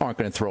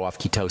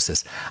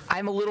ketosis.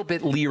 I'm a little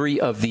bit leery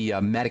of the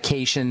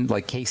medication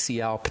like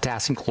KCL,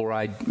 potassium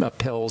chloride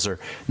pills, or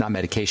not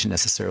medication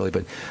necessarily,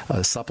 but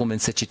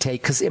supplements that you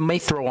take, because it may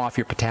throw off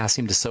your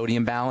potassium to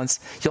sodium balance.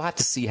 You'll have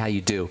to see how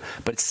you do,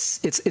 but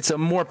it's a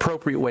more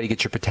appropriate way to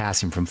get your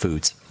potassium from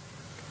foods.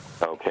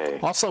 Okay.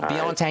 Also,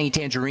 Beyond Tangy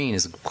Tangerine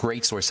is a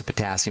great source of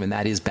potassium, and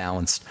that is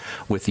balanced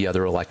with the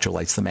other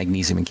electrolytes, the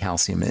magnesium and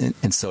calcium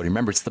and sodium.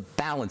 Remember, it's the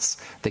balance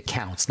that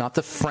counts, not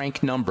the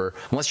frank number,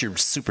 unless you're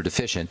super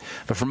deficient.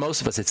 But for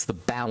most of us, it's the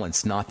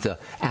balance, not the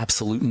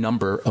absolute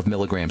number of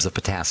milligrams of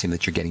potassium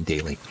that you're getting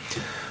daily.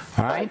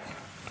 All right?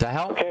 Does that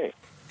help? Okay.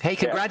 Hey,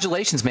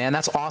 congratulations, man.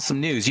 That's awesome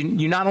news.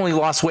 You not only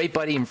lost weight,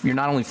 buddy, and you're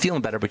not only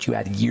feeling better, but you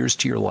added years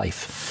to your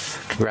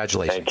life.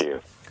 Congratulations. Thank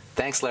you.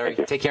 Thanks, Larry.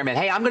 Take care, man.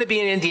 Hey, I'm going to be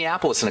in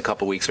Indianapolis in a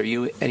couple weeks. Are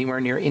you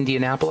anywhere near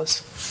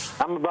Indianapolis?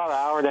 I'm about an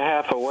hour and a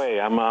half away.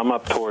 I'm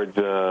up towards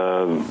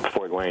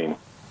Fort Wayne.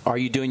 Are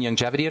you doing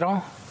longevity at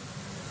all?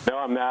 No,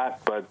 I'm not,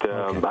 but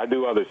I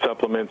do other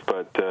supplements,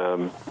 but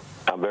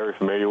I'm very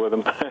familiar with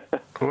them.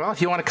 Well,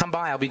 if you want to come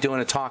by, I'll be doing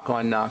a talk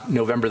on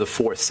November the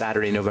 4th,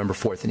 Saturday, November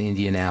 4th in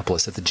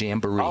Indianapolis at the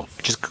Jamboree.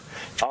 Just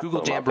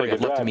Google Jamboree. I'd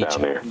love to meet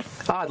you.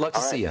 Oh, I'd love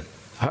to see you.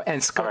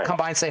 And come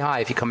by and say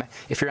hi.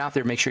 If you're out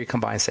there, make sure you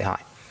come by and say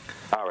hi.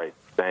 All right.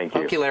 Thank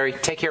you. Okay, Larry.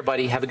 Take care,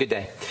 buddy. Have a good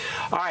day.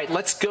 All right,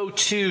 let's go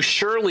to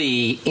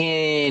Shirley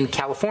in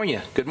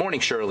California. Good morning,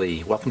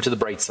 Shirley. Welcome to the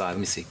bright side. Let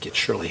me see. Get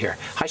Shirley here.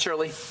 Hi,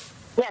 Shirley.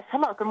 Yes,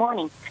 hello. Good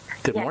morning.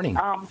 Good morning.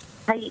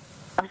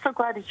 I'm so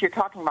glad that you're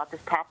talking about this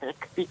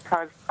topic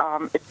because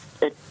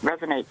it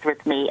resonates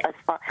with me.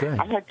 Good.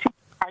 I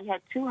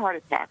had two heart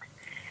attacks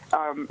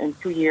in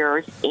 2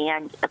 years,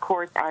 and of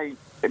course,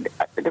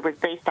 it was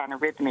based on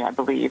arrhythmia, I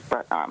believe.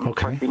 But of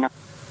course,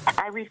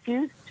 I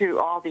refused to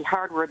all the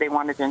hardware they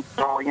wanted to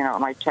install, in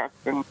my chest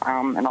and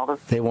all those.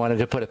 They wanted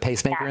to put a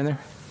pacemaker in there?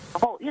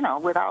 Oh,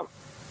 without.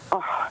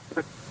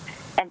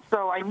 And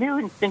so I knew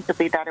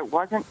instinctively that it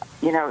wasn't,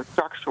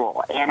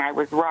 structural, and I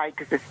was right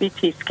because the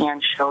CT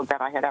scan showed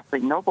that I had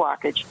absolutely no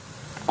blockage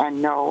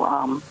and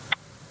no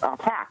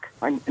plaque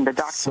in the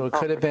doctor. So it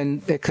could have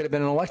been an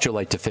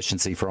electrolyte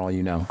deficiency for all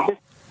you know.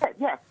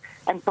 Yes.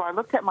 And so I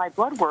looked at my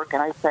blood work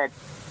and I said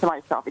to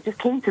myself, it just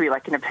came to me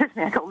like an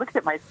epiphany. I looked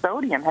at my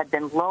sodium had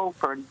been low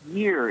for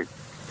years.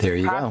 There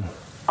you go.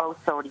 Low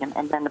sodium,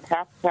 and then the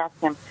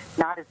potassium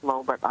not as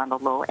low, but on the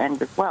low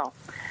end as well.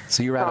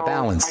 So you're out of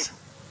balance.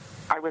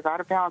 I was out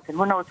of balance, and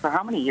who knows for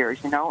how many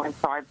years, And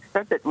so I've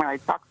said that when I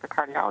talked to the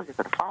cardiologist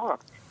at a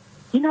follow-up,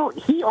 he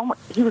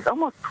was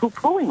almost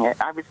poo-pooing it.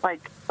 I was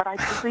like, but I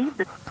believe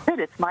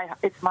it's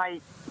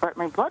my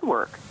blood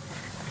work.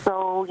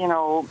 So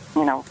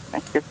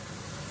it's just.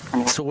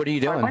 So what are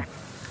you doing?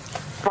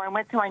 So I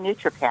went to my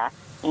naturopath,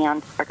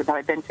 and that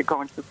I've been to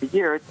going to for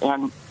years,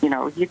 and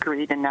he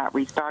agreed, and that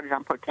we started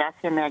on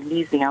potassium,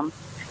 magnesium,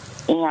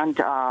 and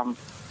what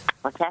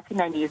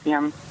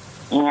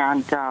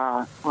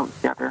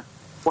was the other?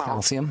 Well,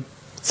 calcium,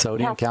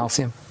 sodium,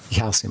 calcium.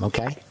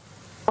 Okay.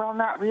 Well,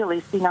 not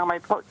really. See, now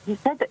he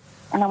said that,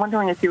 and I'm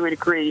wondering if you would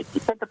agree. He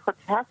said the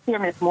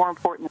potassium is more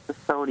important than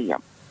the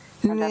sodium.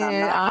 And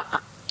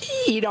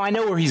I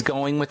know where he's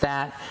going with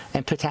that,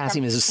 and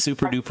potassium is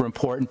super duper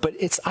important, but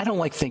I don't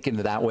like thinking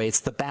that way. It's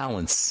the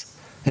balance.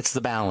 It's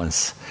the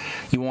balance.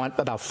 You want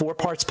about 4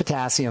 parts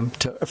potassium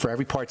for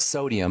every part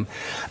sodium,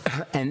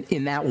 and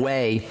in that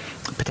way,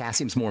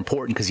 potassium is more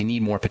important because you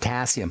need more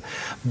potassium.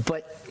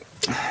 But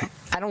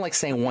I don't like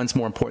saying one's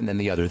more important than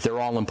the other. They're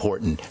all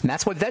important. And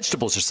that's why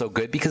vegetables are so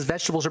good, because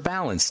vegetables are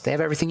balanced. They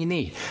have everything you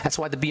need. That's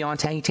why the Beyond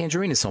Tangy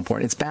Tangerine is so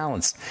important. It's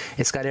balanced.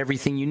 It's got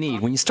everything you need.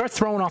 When you start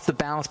throwing off the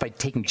balance by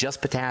taking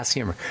just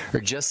potassium or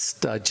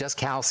just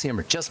calcium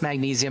or just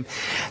magnesium,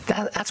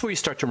 that's where you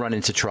start to run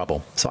into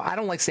trouble. So I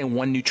don't like saying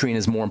one nutrient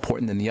is more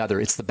important than the other.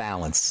 It's the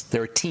balance.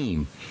 They're a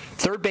team.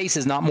 Third base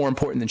is not more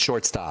important than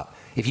shortstop.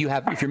 If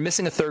you're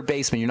missing a third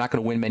baseman, you're not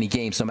going to win many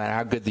games, no matter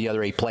how good the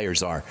other 8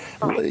 players are.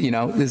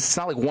 It's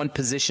not like one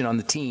position on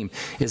the team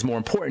is more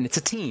important. It's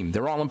a team.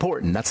 They're all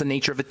important. That's the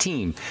nature of a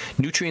team.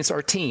 Nutrients are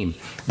a team.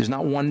 There's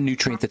not one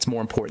nutrient that's more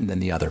important than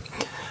the other.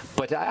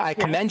 But I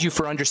commend you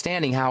for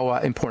understanding how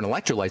important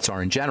electrolytes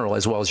are in general,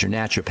 as well as your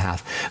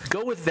naturopath.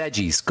 Go with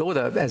veggies. Go with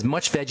as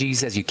much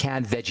veggies as you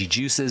can, veggie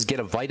juices. Get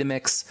a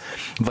Vitamix.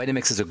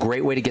 Vitamix is a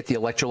great way to get the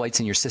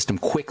electrolytes in your system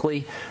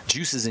quickly.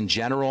 Juices in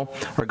general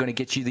are going to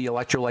get you the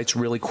electrolytes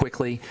really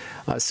quickly.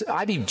 So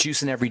I'd be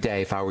juicing every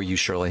day if I were you,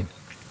 Shirley.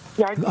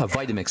 Yeah,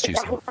 Vitamix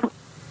juicing.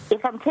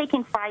 If I'm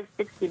taking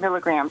 560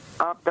 milligrams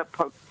of the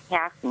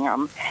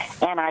potassium,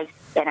 and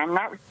I'm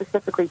not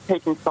specifically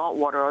taking salt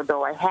water,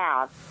 although I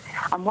have,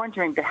 I'm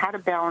wondering how to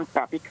balance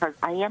that, because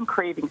I am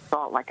craving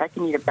salt. Like I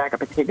can eat a bag of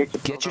potato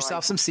chips. Get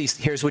yourself some sea.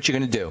 Here's what you're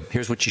going to do.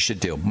 Here's what you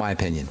should do. My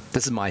opinion.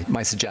 This is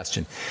my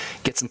suggestion.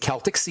 Get some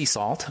Celtic sea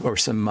salt or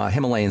some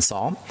Himalayan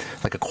salt,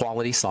 like a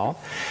quality salt.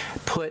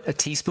 Put a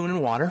teaspoon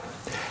in water,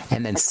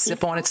 and then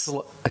sip on it.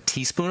 A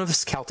teaspoon of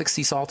Celtic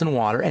sea salt in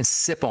water, and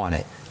sip on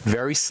it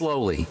very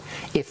slowly.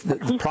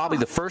 Probably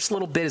the first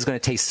little bit is going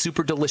to taste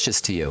super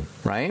delicious to you,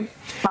 right?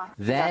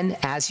 Then,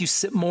 as you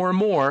sip more and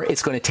more,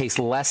 it's going to taste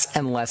less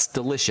and less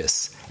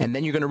delicious. And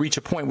then you're going to reach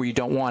a point where you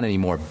don't want any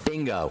more.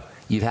 Bingo.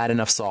 You've had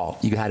enough salt.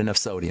 You've had enough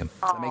sodium.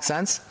 Does that make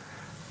sense?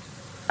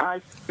 I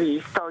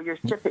see. So you're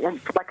sipping in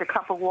like a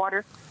cup of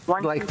water?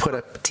 Put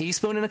a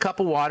teaspoon in a cup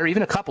of water,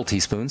 even a couple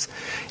teaspoons.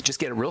 Just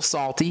get it real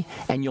salty,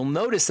 and you'll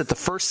notice that the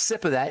first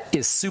sip of that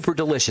is super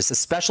delicious,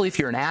 especially if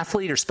you're an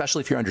athlete or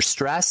especially if you're under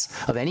stress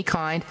of any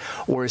kind,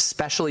 or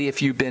especially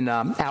if you've been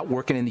out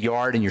working in the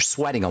yard and you're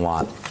sweating a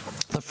lot.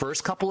 The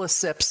first couple of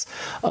sips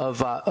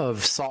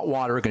of salt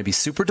water are going to be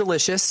super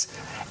delicious,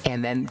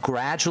 and then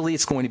gradually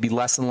it's going to be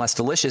less and less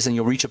delicious, and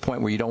you'll reach a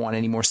point where you don't want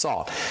any more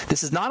salt.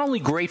 This is not only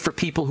great for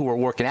people who are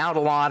working out a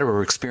lot or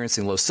are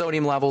experiencing low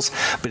sodium levels,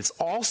 but it's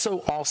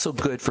also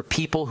good for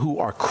people who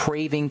are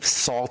craving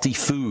salty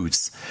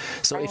foods.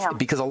 So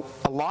because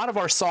a lot of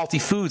our salty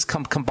foods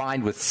come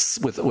combined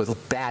with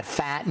bad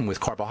fat and with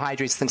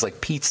carbohydrates, things like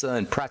pizza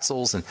and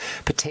pretzels and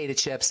potato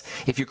chips.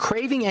 If you're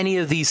craving any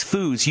of these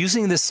foods,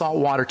 using this salt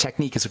water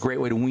technique is a great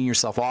way to wean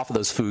yourself off of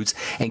those foods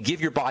and give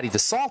your body the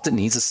salt it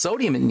needs, the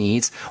sodium it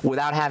needs,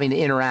 without having to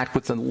interact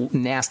with the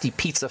nasty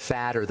pizza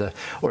fat or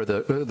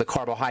the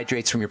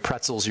carbohydrates from your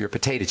pretzels or your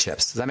potato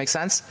chips. Does that make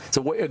sense? It's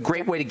a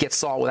great way to get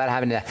salt without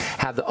having to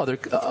have the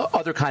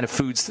other kind of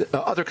foods,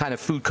 other kind of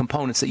food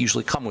components that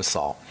usually come with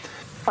salt.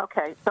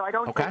 Okay, so I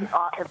don't do it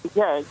every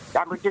day.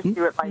 I would just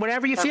do it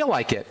whenever you feel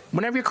like it.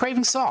 Whenever you're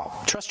craving salt,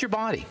 trust your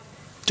body.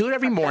 Do it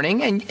every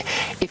morning, and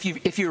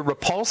if you're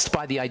repulsed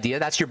by the idea,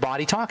 that's your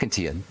body talking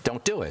to you.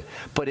 Don't do it.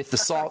 But if the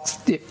salt,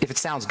 if it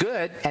sounds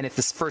good, and if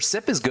this first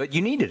sip is good,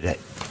 you needed it.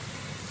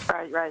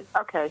 Right.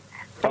 Okay.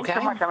 Thanks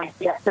so much. I'm going to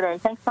see you today.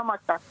 Thanks so much,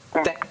 Dr.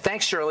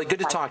 Thanks, Shirley. Good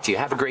to talk to you.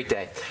 Have a great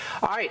day.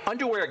 All right,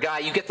 underwear guy,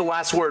 you get the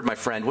last word, my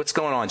friend. What's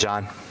going on,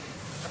 John?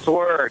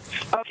 Word.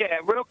 Okay,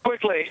 real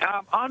quickly,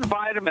 on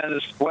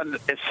vitamins, when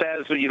it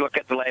says, when you look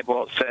at the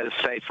label, it says,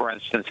 say, for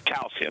instance,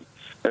 calcium.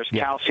 There's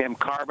calcium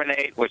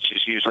carbonate, which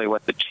is usually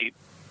what the cheap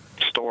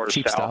stores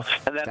sell.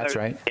 Stuff. And then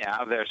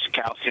there's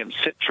calcium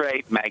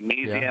citrate,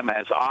 magnesium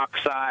as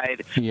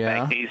oxide,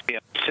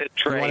 magnesium citrate.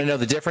 You want to know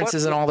the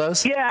differences in all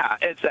those? Yeah,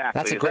 exactly.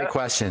 That's a great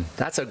question.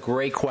 That's a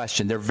great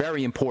question. They're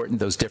very important,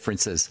 those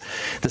differences.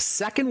 The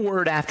second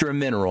word after a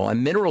mineral,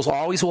 and minerals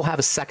always will have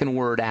a second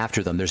word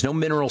after them. There's no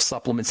mineral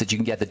supplements that you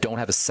can get that don't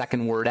have a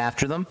second word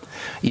after them.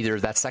 Either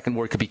that second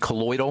word could be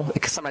colloidal,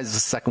 because sometimes the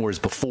second word is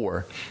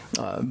before,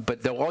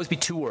 but there'll always be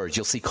two words.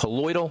 You'll see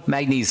colloidal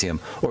magnesium,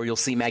 or you'll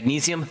see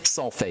magnesium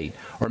sulfate,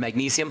 or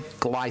magnesium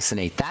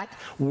glycinate. That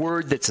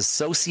word that's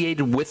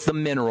associated with the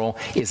mineral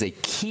is a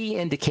key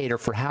indicator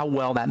for how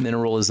well that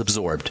mineral is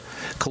absorbed.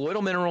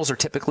 Colloidal minerals are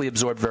typically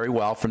absorbed very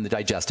well from the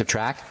digestive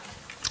tract.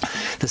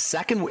 The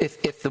second,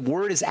 if the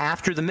word is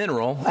after the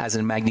mineral, as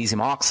in magnesium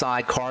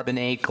oxide,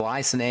 carbonate,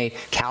 glycinate,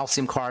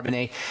 calcium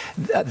carbonate,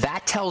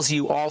 that tells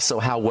you also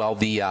how well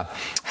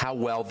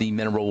the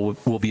mineral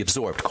will be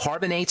absorbed.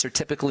 Carbonates are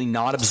typically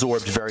not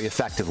absorbed very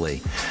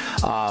effectively.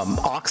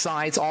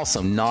 Oxides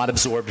also not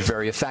absorbed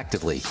very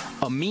effectively.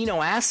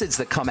 Amino acids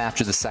that come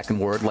after the second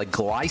word, like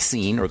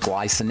glycine or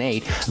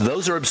glycinate,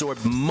 those are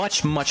absorbed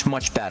much, much,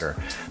 much better.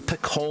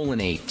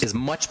 Picolinate is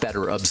much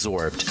better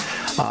absorbed.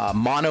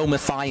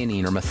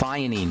 Monomethionine or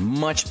methionine,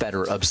 much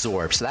better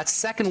absorbed. So that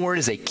second word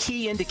is a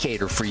key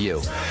indicator for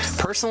you.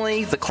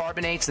 Personally, the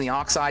carbonates and the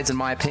oxides, in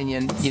my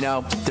opinion,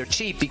 they're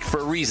cheap for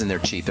a reason. They're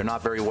cheap. They're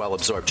not very well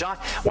absorbed. John,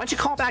 why don't you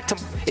call back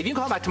if you can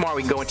call back tomorrow,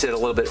 we can go into it a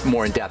little bit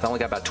more in depth. I only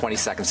got about 20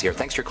 seconds here.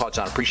 Thanks for your call,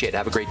 John. Appreciate it.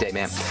 Have a great day,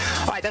 man.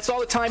 All right, that's all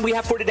the time we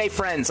have for today,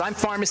 friends. I'm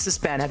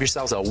Pharmacist Ben. Have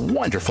yourselves a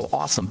wonderful,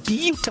 awesome,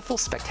 beautiful,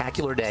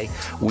 spectacular day.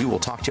 We will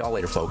talk to y'all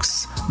later,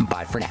 folks.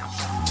 Bye for now.